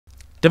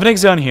Devon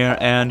Exceon here,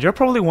 and you're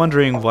probably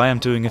wondering why I'm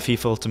doing a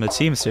FIFA Ultimate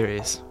Team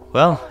series.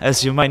 Well,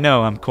 as you might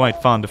know, I'm quite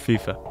fond of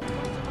FIFA.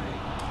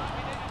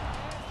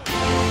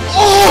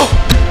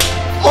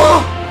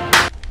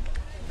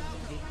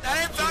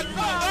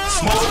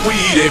 Smoke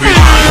weed every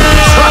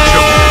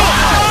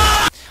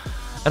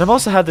And I've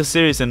also had this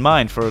series in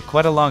mind for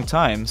quite a long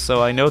time,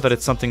 so I know that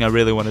it's something I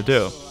really want to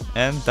do.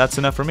 And that's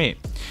enough for me.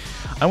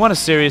 I want a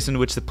series in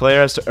which the player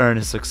has to earn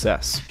his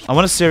success. I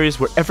want a series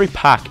where every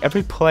pack,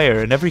 every player,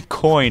 and every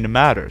coin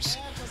matters.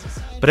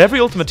 But every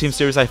Ultimate Team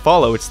series I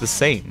follow, it's the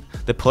same.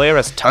 The player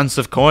has tons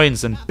of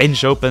coins and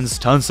bench opens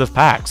tons of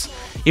packs.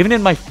 Even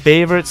in my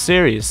favorite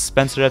series,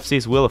 Spencer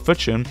FC's Wheel of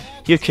Fortune,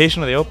 he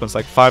occasionally opens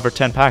like 5 or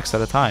 10 packs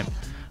at a time.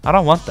 I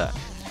don't want that.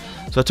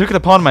 So I took it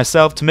upon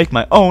myself to make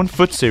my own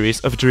FUT series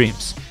of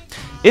dreams.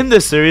 In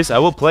this series, I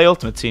will play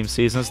Ultimate Team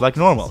seasons like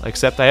normal,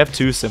 except I have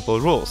two simple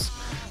rules.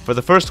 For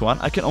the first one,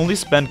 I can only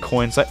spend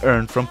coins I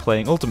earned from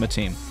playing Ultimate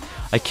Team.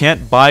 I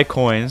can't buy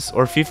coins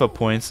or FIFA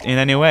points in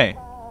any way.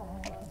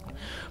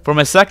 For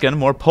my second,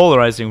 more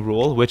polarizing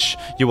rule, which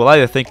you will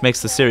either think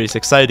makes the series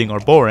exciting or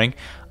boring,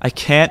 I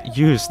can't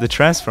use the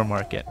transfer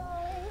market.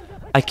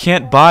 I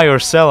can't buy or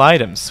sell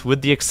items,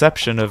 with the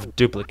exception of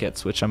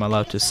duplicates, which I'm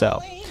allowed to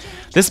sell.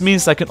 This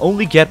means I can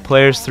only get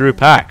players through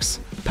packs.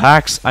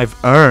 Packs I've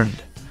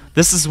earned.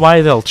 This is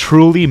why they'll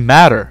truly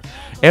matter.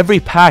 Every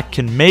pack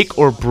can make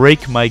or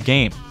break my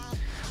game.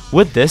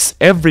 With this,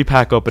 every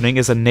pack opening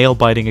is a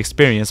nail-biting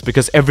experience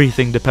because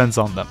everything depends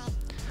on them.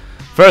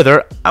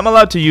 Further, I'm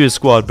allowed to use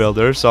squad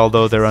builders,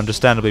 although they're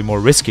understandably more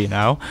risky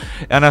now,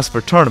 and as for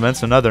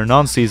tournaments and other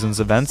non-seasons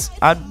events,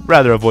 I'd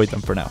rather avoid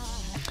them for now.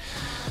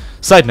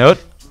 Side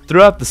note,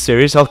 throughout the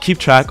series I'll keep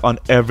track on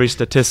every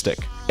statistic.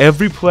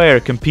 Every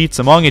player competes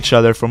among each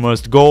other for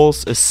most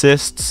goals,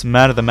 assists,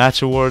 man of the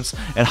match awards,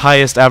 and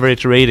highest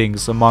average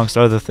ratings amongst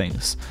other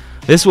things.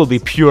 This will be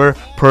pure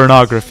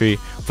pornography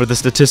for the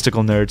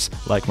statistical nerds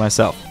like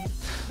myself.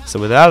 So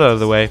with that out of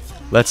the way,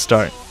 let's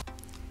start.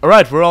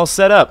 Alright, we're all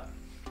set up.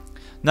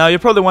 Now you're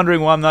probably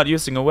wondering why I'm not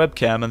using a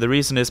webcam, and the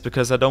reason is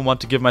because I don't want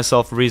to give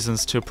myself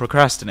reasons to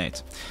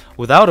procrastinate.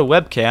 Without a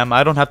webcam,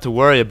 I don't have to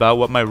worry about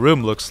what my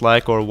room looks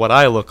like or what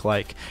I look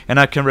like, and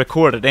I can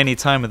record at any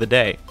time of the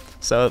day.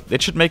 So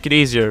it should make it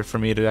easier for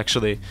me to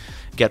actually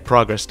get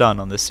progress done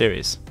on this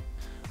series.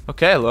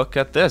 Okay, look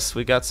at this.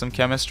 We got some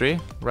chemistry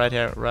right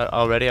here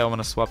already. I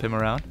want to swap him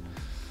around.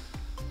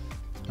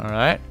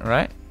 Alright.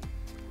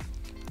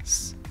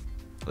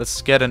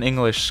 Let's get an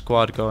English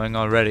squad going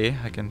already.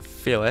 I can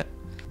feel it.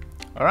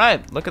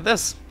 Alright, look at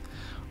this.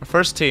 Our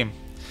first team.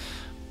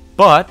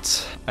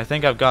 But I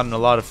think I've gotten a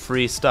lot of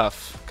free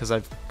stuff because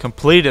I've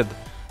completed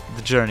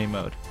the journey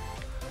mode.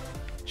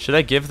 Should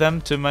I give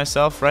them to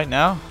myself right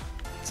now?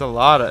 It's a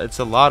lot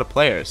of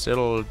players.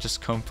 It'll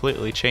just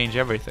completely change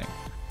everything.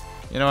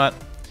 You know what?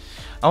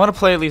 I want to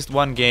play at least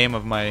one game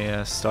of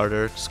my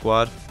starter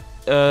squad.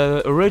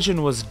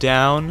 Origin was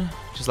down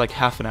just like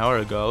half an hour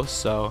ago,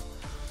 so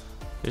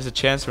there's a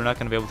chance we're not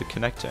going to be able to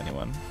connect to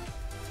anyone.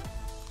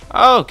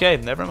 Oh, okay,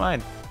 never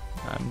mind.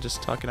 I'm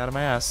just talking out of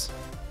my ass.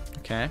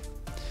 Okay.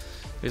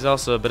 He's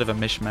also a bit of a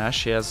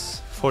mishmash. He has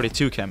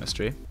 42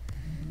 chemistry.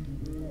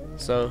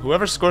 So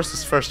whoever scores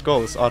this first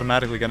goal is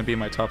automatically going to be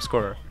my top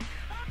scorer.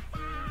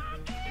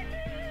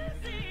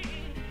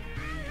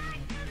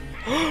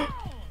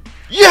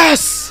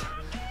 Yes!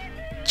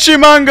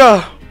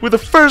 Chimanga with the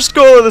first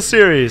goal of the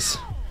series.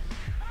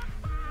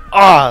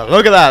 Ah,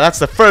 look at that. That's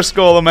the first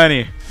goal of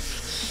many.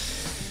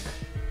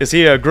 Is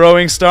he a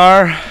growing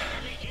star?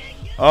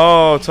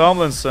 Oh,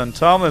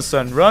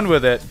 Tomlinson, run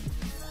with it.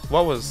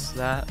 What was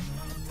that?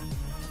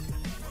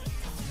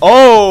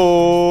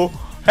 Oh,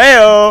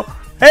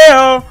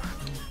 hey-oh,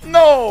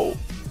 no.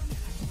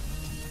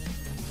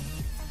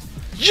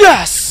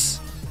 Yes!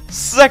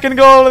 Second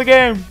goal of the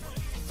game.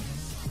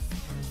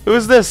 Who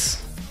is this?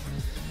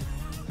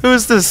 Who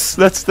is this?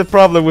 That's the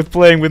problem with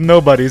playing with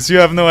nobodies. You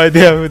have no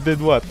idea who did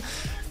what.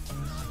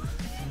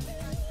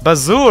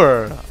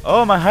 Bazour!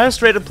 Oh, my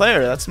highest rated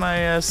player. That's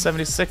my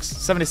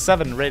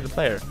 77 rated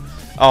player.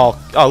 Oh,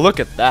 look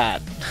at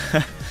that.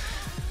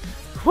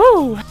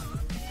 Woo!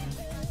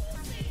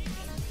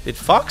 Did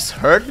Fox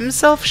hurt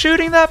himself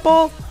shooting that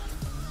ball?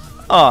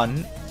 Oh,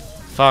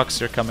 Fox,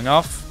 you're coming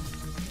off.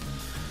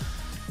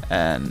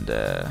 And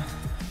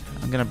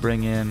I'm gonna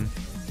bring in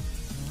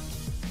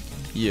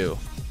you.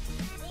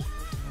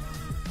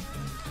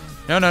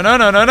 No.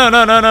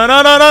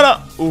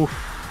 Oof.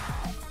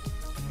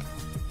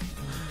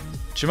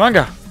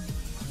 Chimanga!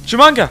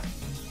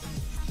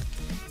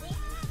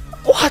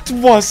 What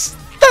was...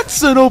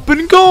 That's an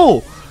open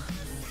goal!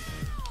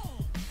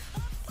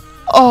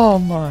 Oh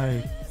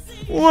my...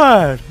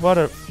 What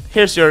a...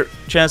 Here's your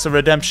chance of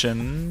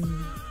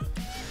redemption.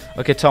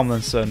 Okay,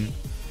 Tomlinson,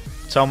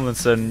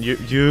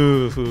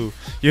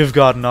 you've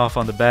gotten off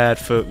on the bad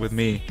foot with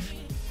me.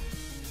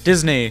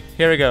 Disney,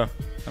 here we go.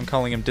 I'm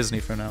calling him Disney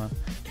from now on.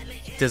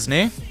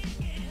 Disney?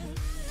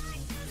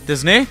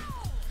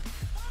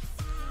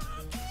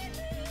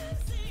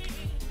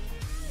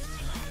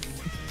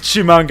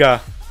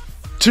 Chimanga.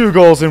 2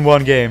 goals in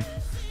 1 game.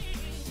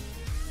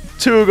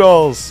 2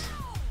 goals.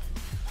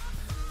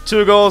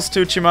 2 goals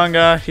to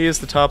Chimanga. He is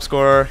the top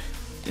scorer.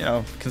 You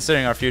know,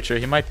 considering our future,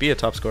 he might be a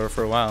top scorer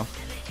for a while.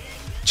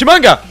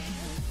 Chimanga!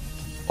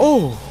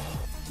 Oh!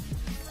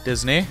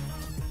 Disney.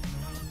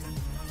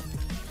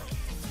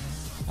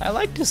 I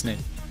like Disney.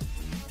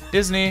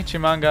 Disney,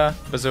 Chimanga,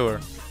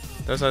 Bazour.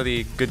 Those are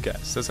the good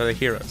guys. Those are the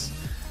heroes.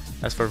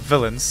 As for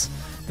villains,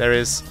 there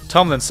is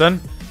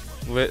Tomlinson.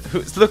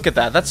 Look at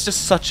that. That's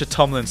just such a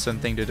Tomlinson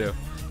thing to do.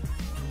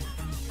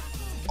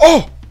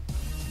 Oh!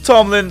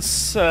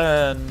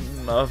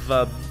 Tomlinson of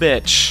a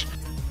bitch.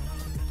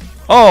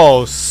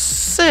 Oh,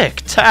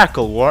 sick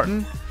tackle,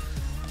 Wharton.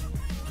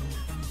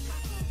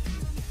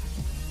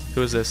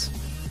 Who is this?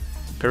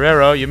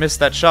 Guerrero, you missed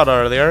that shot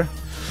earlier.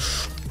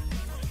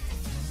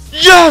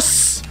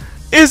 Yes!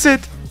 Is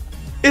it?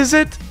 Is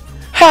it?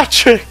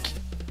 Hat-trick!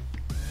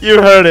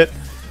 You heard it.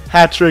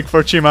 Hat-trick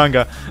for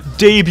Chimanga.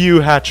 Debut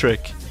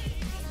hat-trick.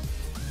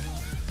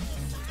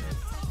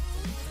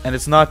 And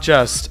it's not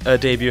just a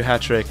debut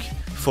hat-trick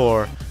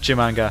for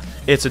Chimanga.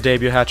 It's a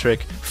debut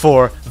hat-trick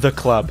for the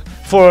club.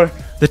 For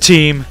the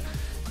team.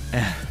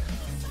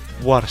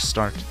 What a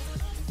start.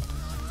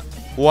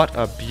 What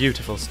a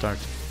beautiful start.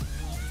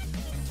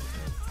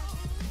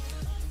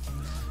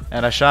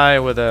 And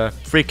Ashai with a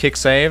free kick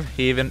save.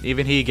 Even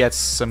he gets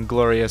some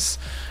glorious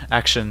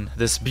action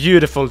this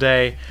beautiful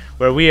day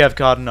where we have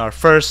gotten our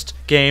first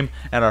game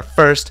and our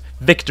first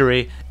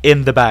victory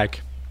in the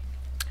bag.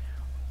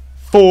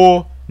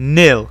 4-0.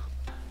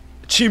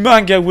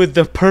 Chimanga with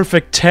the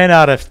perfect 10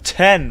 out of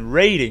 10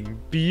 rating.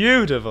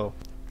 Beautiful.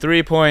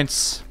 3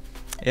 points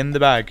in the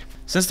bag.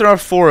 Since there are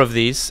 4 of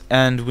these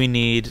and we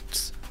need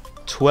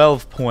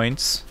 12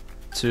 points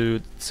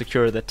to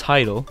secure the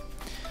title,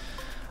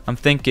 I'm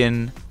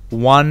thinking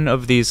 1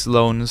 of these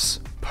loans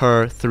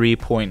per 3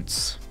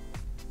 points.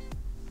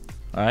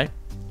 Alright?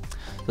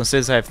 So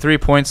since I have 3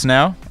 points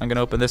now, I'm going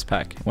to open this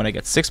pack. When I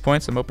get 6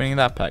 points, I'm opening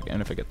that pack.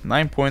 And if I get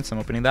 9 points, I'm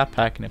opening that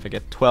pack. And if I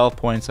get 12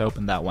 points, I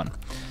open that one.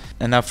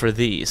 And now for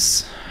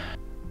these.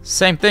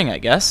 Same thing, I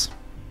guess.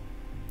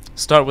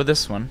 Start with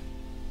this one.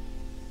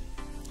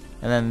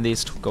 And then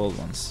these 2 gold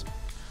ones.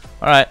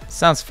 Alright,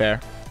 sounds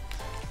fair.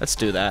 Let's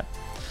do that.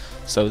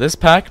 So this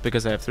pack,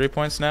 because I have 3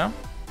 points now,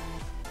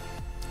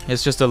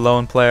 it's just a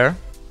lone player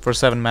for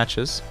 7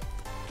 matches.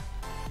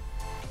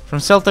 From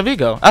Celta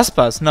Vigo.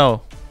 Aspas.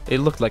 No. It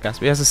looked like Aspas.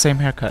 He has the same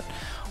haircut.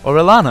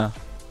 Orellana.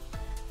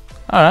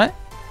 Alright.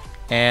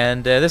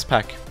 And this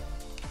pack.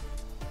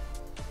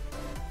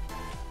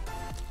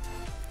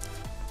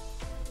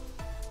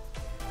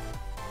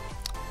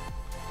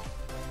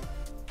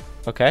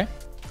 Okay.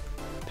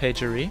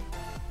 Pagery.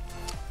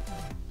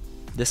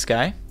 This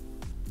guy.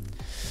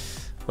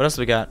 What else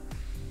we got?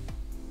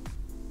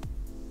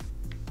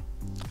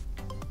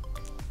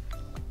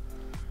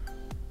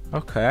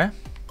 Okay.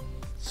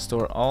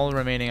 Store all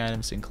remaining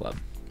items in club.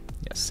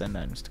 Yes, send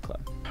items to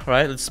club.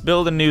 Alright, let's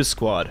build a new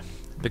squad.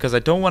 Because I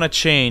don't want to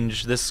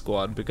change this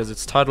squad because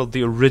it's titled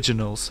the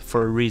Originals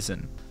for a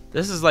reason.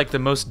 This is like the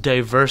most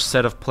diverse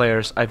set of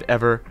players I've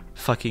ever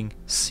fucking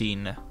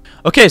seen.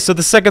 Okay, so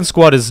the second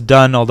squad is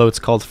done, although it's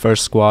called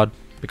first squad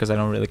because I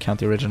don't really count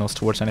the Originals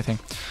towards anything.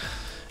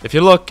 If you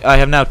look, I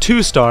have now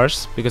 2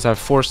 stars because I've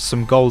forced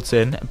some golds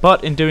in,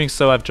 but in doing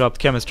so I've dropped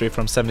chemistry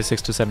from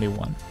 76 to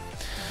 71.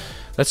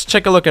 Let's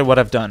check a look at what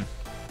I've done.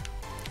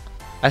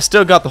 I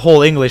still got the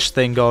whole English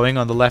thing going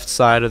on the left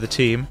side of the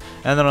team,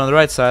 and then on the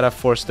right side I've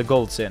forced the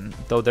golds in,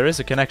 though there is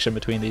a connection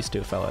between these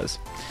 2 fellas.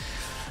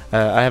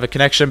 I have a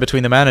connection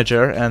between the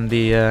manager and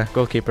the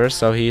goalkeeper,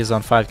 so he is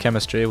on 5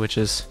 chemistry, which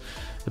is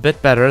a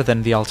bit better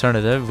than the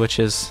alternative, which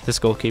is this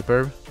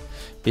goalkeeper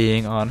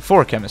being on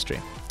 4 chemistry.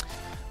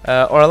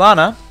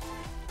 Orellana,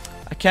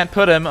 I can't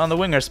put him on the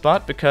winger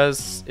spot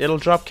because it'll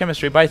drop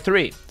chemistry by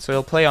 3, so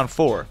he'll play on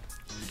 4.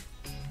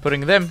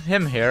 Putting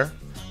him here,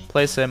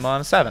 place him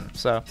on 7.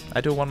 So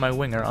I do want my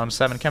winger on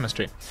 7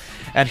 chemistry.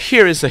 And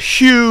here is a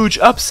huge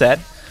upset.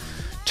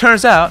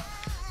 Turns out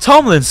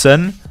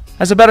Tomlinson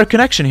has a better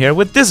connection here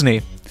with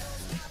Disney.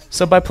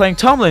 So by playing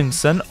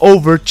Tomlinson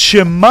over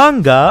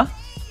Chimanga,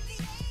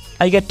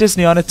 I get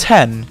Disney on a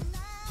 10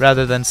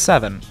 rather than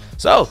 7.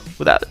 So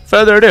without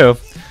further ado,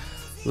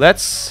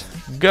 let's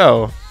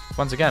go.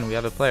 Once again, we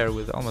have a player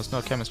with almost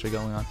no chemistry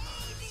going on.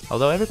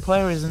 Although every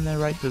player is in their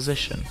right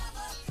position.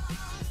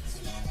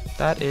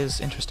 That is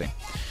interesting.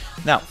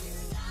 Now,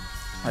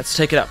 let's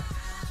take it up.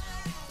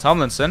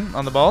 Tomlinson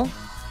on the ball.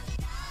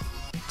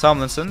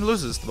 Tomlinson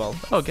loses the ball.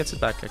 Oh, gets it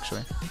back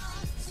actually.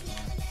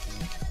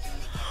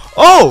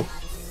 Oh!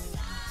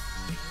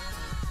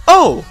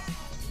 Oh!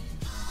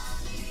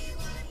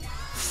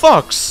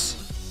 Fox!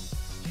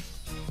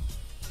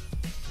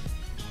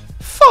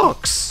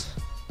 Fox!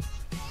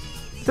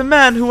 The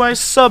man who I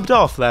subbed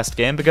off last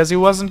game because he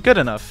wasn't good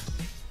enough.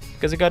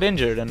 Because he got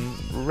injured and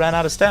ran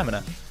out of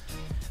stamina.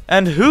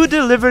 And who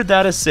delivered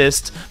that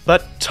assist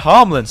but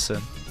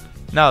Tomlinson?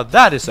 Now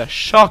that is a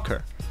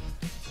shocker.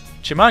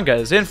 Chimanga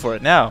is in for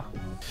it now.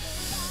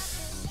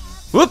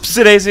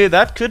 Whoopsie-daisy,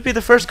 that could be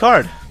the first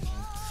card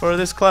for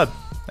this club.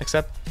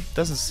 Except it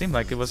doesn't seem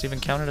like it was even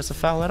counted as a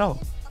foul at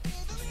all.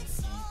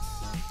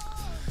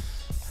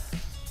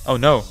 Oh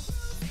no.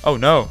 Oh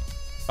no.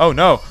 Oh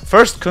no.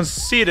 First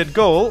conceded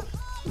goal.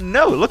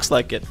 No, it looks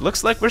like it.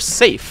 Looks like we're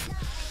safe.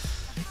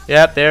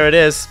 Yep, there it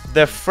is.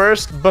 The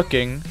first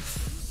booking.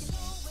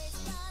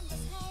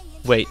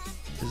 Wait,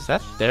 is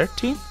that their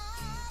team?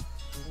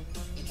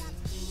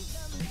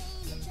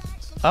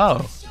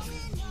 Oh.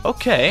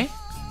 Okay.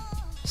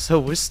 So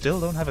we still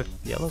don't have a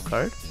yellow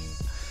card?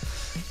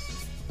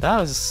 That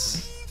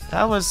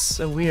was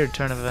a weird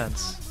turn of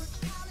events.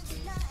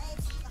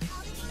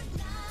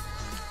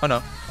 Oh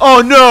no.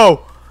 Oh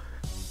no!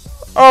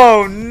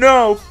 Oh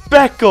no!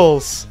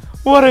 Beckles!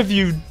 What have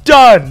you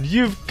done?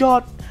 You've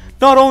got...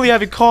 Not only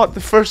have you caught the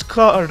first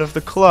card of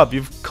the club,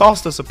 you've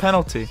cost us a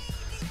penalty.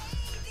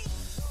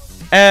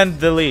 And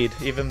the lead,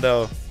 even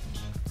though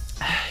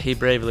he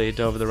bravely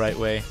dove the right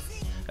way.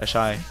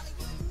 Ashai.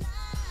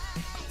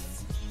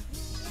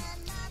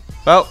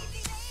 Well,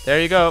 there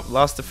you go.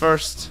 Lost the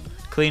first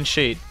clean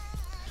sheet.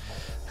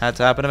 Had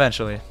to happen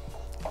eventually.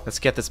 Let's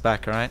get this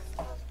back, alright?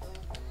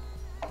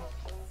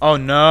 Oh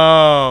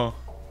no!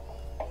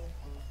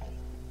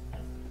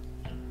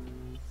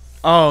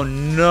 Oh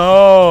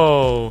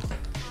no!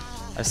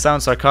 I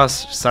sound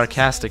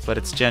sarcastic, but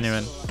it's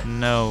genuine.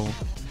 No.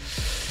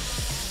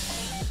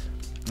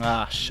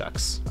 Ah,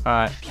 shucks.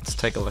 Alright, let's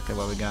take a look at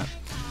what we got.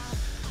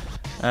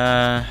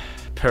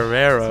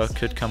 Pereira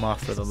could come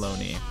off for the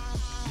Loney.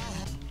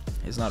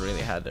 He's not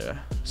really had a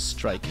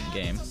striking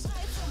game.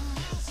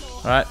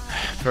 Alright,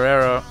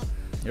 Pereira,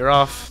 you're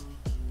off.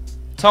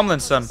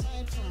 Tomlinson.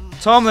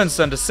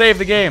 Tomlinson to save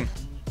the game.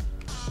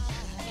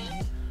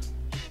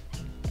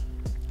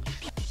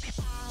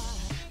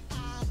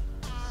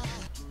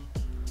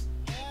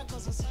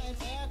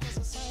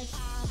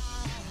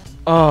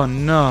 Oh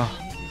no.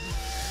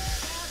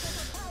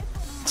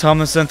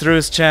 Tomlinson threw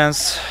his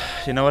chance.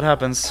 You know what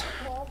happens.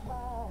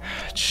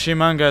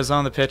 Chimanga is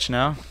on the pitch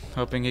now,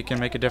 hoping he can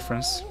make a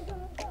difference.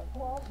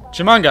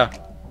 Chimanga!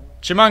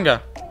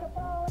 Chimanga!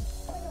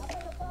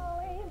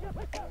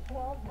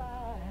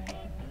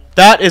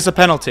 That is a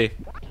penalty.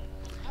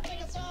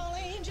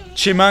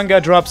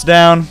 Chimanga drops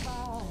down,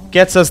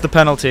 gets us the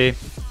penalty.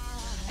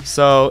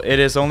 So it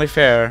is only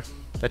fair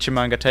that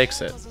Chimanga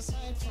takes it.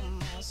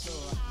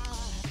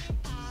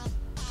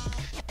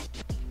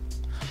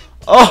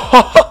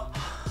 Oh!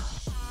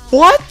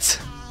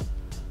 What?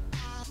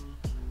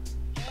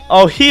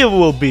 Oh, he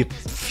will be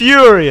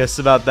furious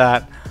about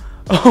that.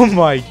 Oh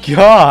my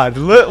god.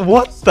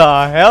 What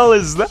the hell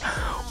is that?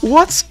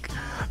 What's...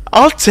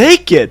 I'll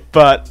take it,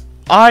 but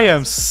I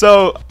am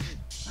so...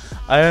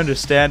 I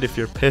understand if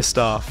you're pissed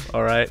off,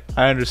 alright?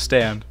 I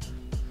understand.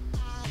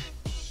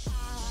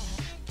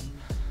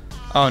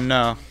 Oh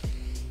no.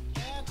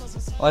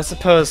 Well, I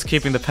suppose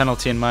keeping the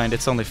penalty in mind,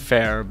 it's only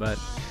fair, but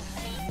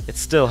it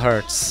still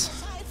hurts.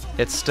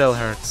 It still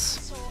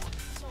hurts.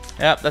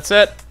 Yep, that's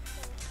it.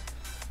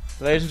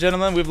 Ladies and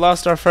gentlemen, we've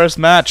lost our first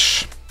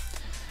match.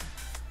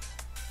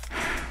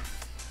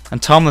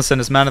 And Tomlinson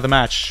is man of the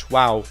match.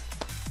 Wow.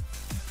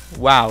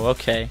 Wow,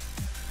 okay.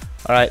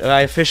 Alright,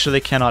 I officially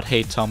cannot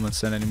hate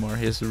Tomlinson anymore.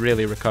 He's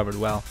really recovered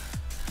well.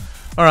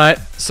 Alright,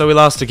 so we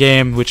lost a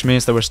game, which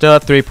means that we're still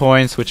at 3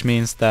 points, which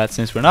means that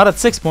since we're not at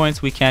 6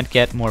 points, we can't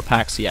get more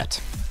packs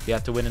yet. We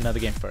have to win another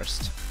game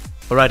first.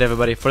 Alright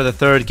everybody, for the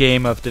third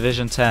game of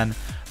Division 10,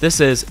 this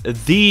is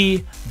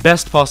the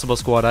best possible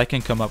squad I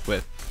can come up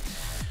with.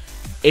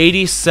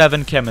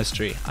 87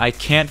 chemistry. I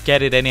can't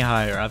get it any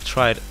higher. I've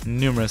tried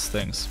numerous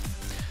things.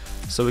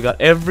 So we got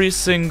every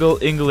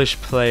single English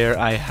player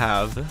I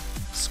have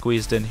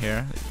squeezed in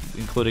here,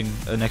 including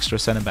an extra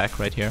center back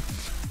right here.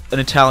 An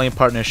Italian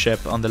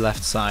partnership on the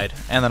left side,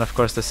 and then of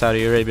course the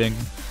Saudi Arabian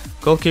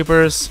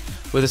goalkeepers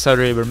with the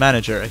Saudi Arabian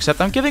manager, except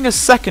I'm giving a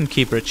second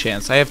keeper a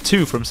chance. I have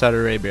 2 from Saudi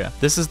Arabia.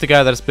 This is the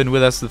guy that's been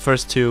with us the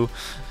first 2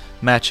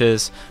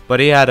 matches, but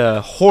he had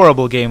a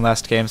horrible game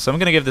last game, so I'm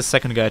gonna give this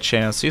second guy a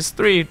chance. He's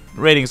 3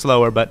 ratings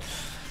lower, but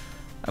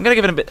I'm gonna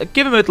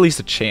give him at least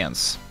a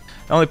chance.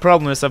 The only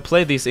problem is I've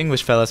played these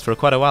English fellas for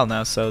quite a while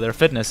now, so their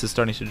fitness is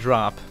starting to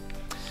drop.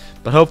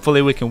 But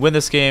hopefully we can win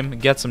this game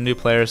and get some new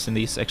players in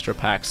these extra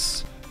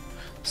packs.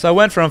 So I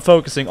went from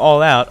focusing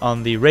all out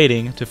on the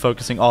rating to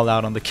focusing all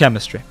out on the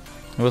chemistry.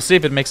 And we'll see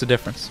if it makes a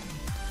difference.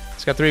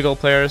 It's got 3 goal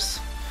players.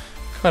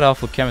 Quite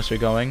awful chemistry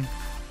going.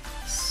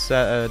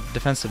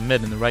 Defensive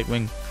mid in the right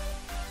wing,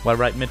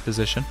 right mid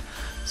position.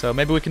 So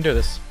maybe we can do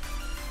this.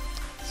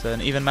 It's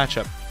an even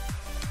matchup.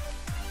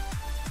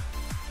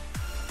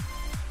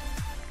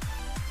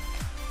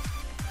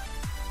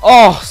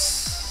 Oh!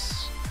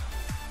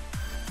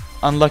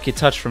 Unlucky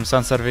touch from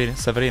San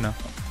Severino.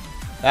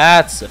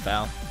 That's a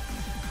foul.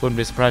 Wouldn't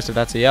be surprised if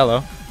that's a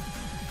yellow.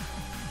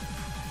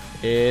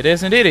 It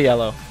is indeed a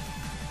yellow.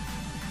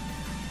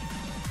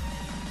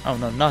 Oh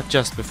no, not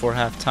just before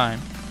half time.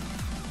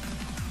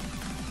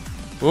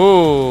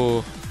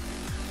 Ooh.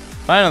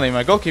 Finally,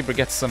 my goalkeeper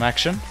gets some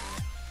action.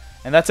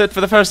 And that's it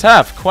for the first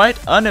half. Quite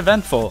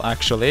uneventful,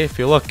 actually, if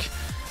you look.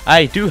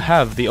 I do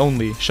have the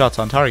only shots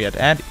on target,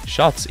 and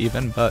shots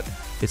even, but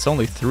it's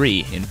only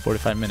 3 in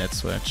 45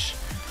 minutes, which,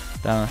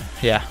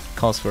 yeah,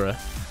 calls for a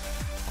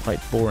quite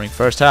boring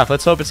first half.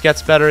 Let's hope it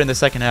gets better in the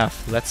second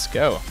half. Let's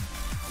go.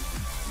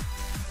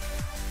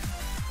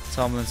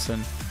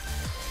 Tomlinson.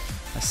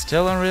 I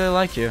still don't really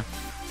like you.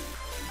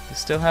 You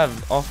still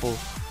have awful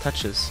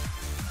touches.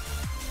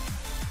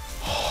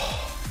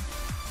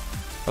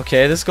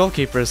 Okay, this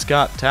goalkeeper's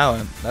got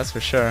talent, that's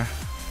for sure.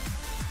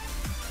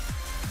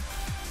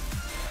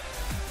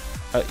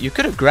 You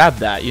could have grabbed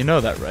that, you know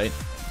that, right?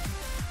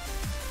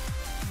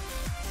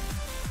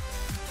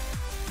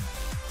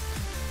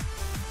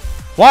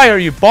 Why are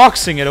you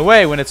boxing it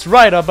away when it's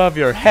right above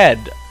your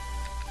head?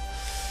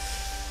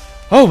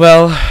 Oh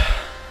well.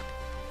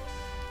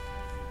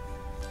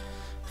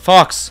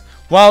 Fox,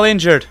 while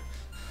injured.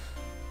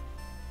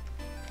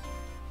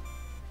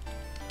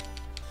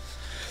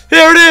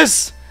 Here it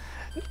is!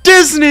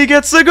 Disney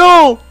gets a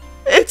goal!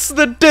 It's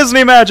the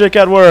Disney magic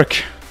at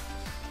work.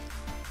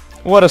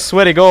 What a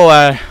sweaty goal,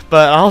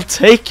 but I'll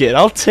take it.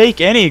 I'll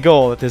take any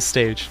goal at this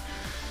stage.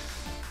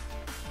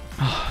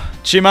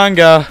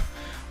 Chimanga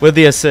with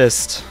the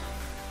assist.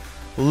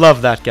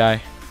 Love that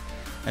guy.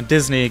 And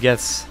Disney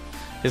gets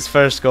his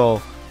first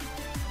goal.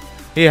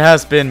 He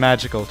has been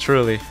magical,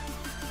 truly.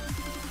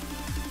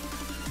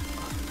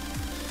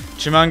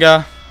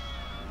 Chimanga.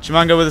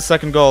 Chimanga with the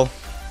second goal.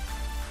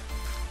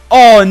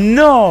 Oh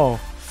no!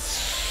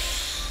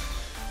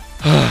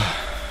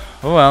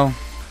 Oh well.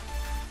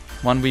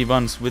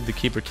 1v1s with the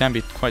keeper can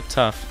be quite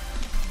tough.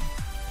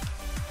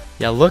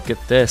 Yeah, look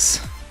at this.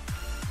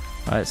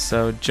 Alright,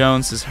 so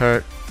Jones is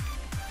hurt.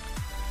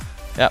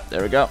 Yep,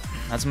 there we go.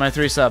 That's my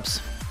 3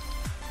 subs.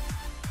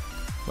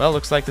 Well,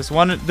 looks like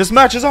this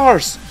match is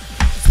ours!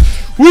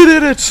 We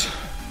did it!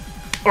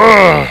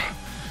 Ugh.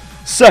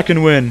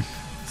 Second win.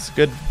 It's a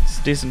good, it's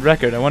a decent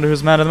record. I wonder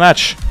who's man of the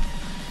match.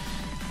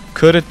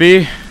 Could it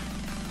be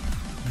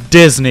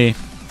Disney?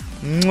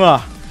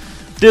 Mwah.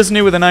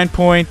 Disney with a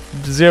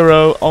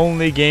 9.0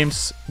 only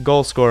games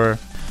goal scorer.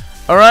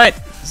 Alright,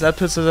 so that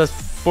puts us at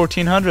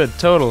 1400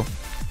 total.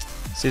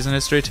 Season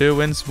history 2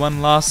 wins,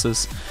 1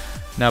 losses.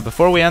 Now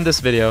before we end this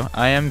video,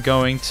 I am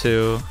going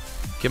to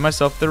give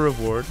myself the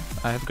reward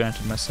I have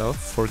granted myself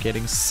for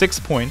getting 6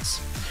 points.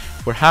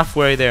 We're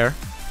halfway there.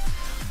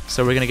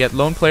 So we're going to get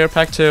Lone Player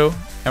Pack 2,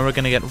 and we're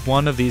going to get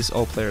one of these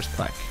All Players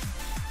Pack.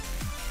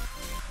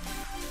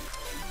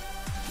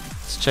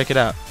 Let's check it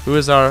out. Who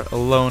is our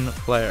lone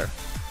player?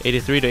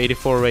 83 to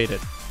 84 rated.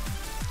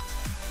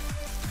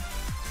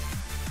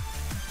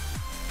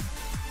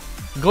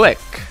 Glick.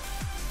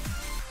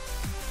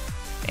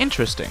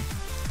 Interesting.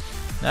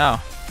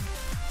 Now,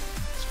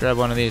 let's grab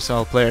one of these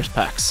All Players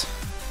Packs.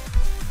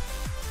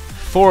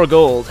 4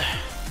 gold.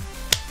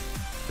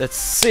 Let's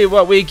see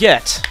what we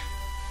get.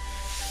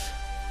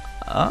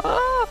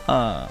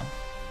 Ah,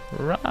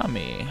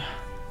 Rami.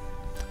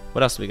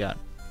 What else we got?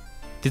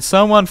 Did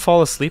someone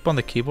fall asleep on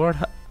the keyboard?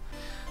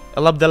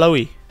 El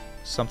Abdelawi.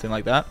 Something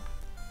like that.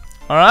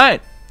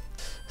 Alright.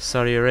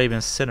 Saudi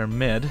Arabian center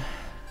mid.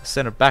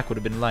 Center back would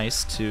have been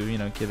nice to, you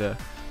know, give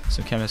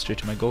some chemistry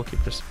to my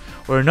goalkeepers.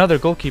 Or another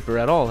goalkeeper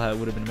at all, that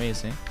would have been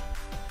amazing.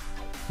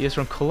 He is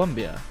from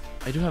Colombia.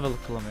 I do have a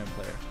Colombian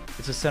player.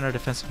 It's a center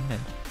defensive mid.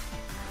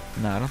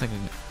 No, I don't think I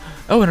can.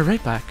 Oh, and a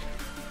right back.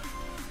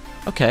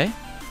 Okay.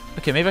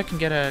 Okay, maybe I can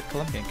get a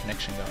Colombian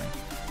connection going.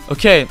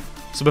 Okay,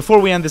 so before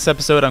we end this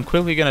episode, I'm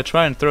quickly going to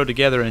try and throw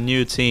together a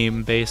new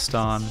team based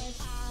on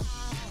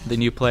the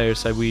new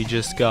players that we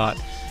just got.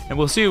 And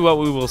we'll see what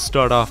we will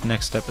start off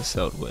next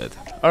episode with.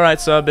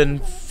 Alright, so I've been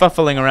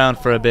fuffling around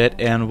for a bit,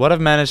 and what I've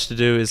managed to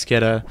do is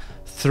get a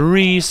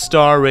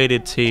 3-star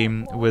rated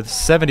team with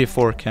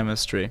 74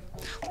 chemistry.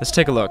 Let's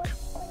take a look.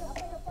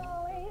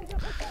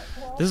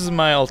 This is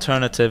my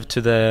alternative to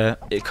the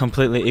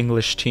completely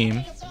English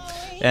team.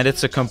 And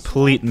it's a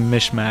complete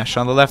mishmash.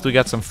 On the left we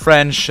got some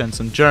French and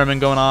some German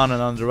going on,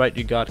 and on the right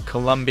you got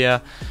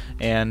Colombia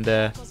and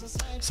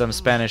some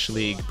Spanish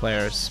league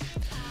players.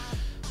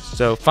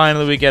 So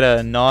finally we get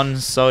a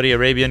non-Saudi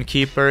Arabian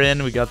keeper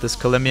in. We got this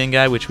Colombian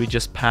guy, which we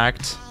just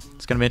packed.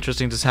 It's going to be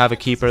interesting to have a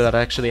keeper that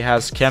actually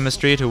has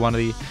chemistry to one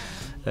of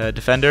the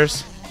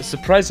defenders.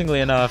 Surprisingly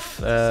enough,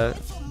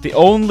 the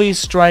only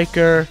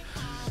striker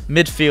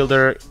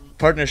midfielder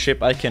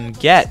partnership I can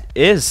get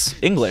is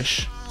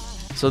English.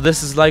 So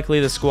this is likely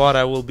the squad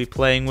I will be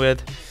playing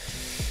with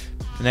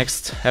the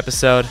next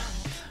episode.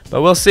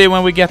 But we'll see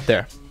when we get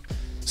there.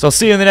 So I'll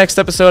see you in the next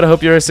episode. I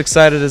hope you're as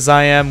excited as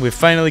I am. We're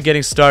finally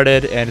getting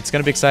started, and it's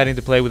going to be exciting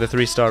to play with a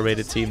 3-star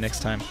rated team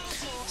next time.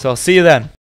 So I'll see you then.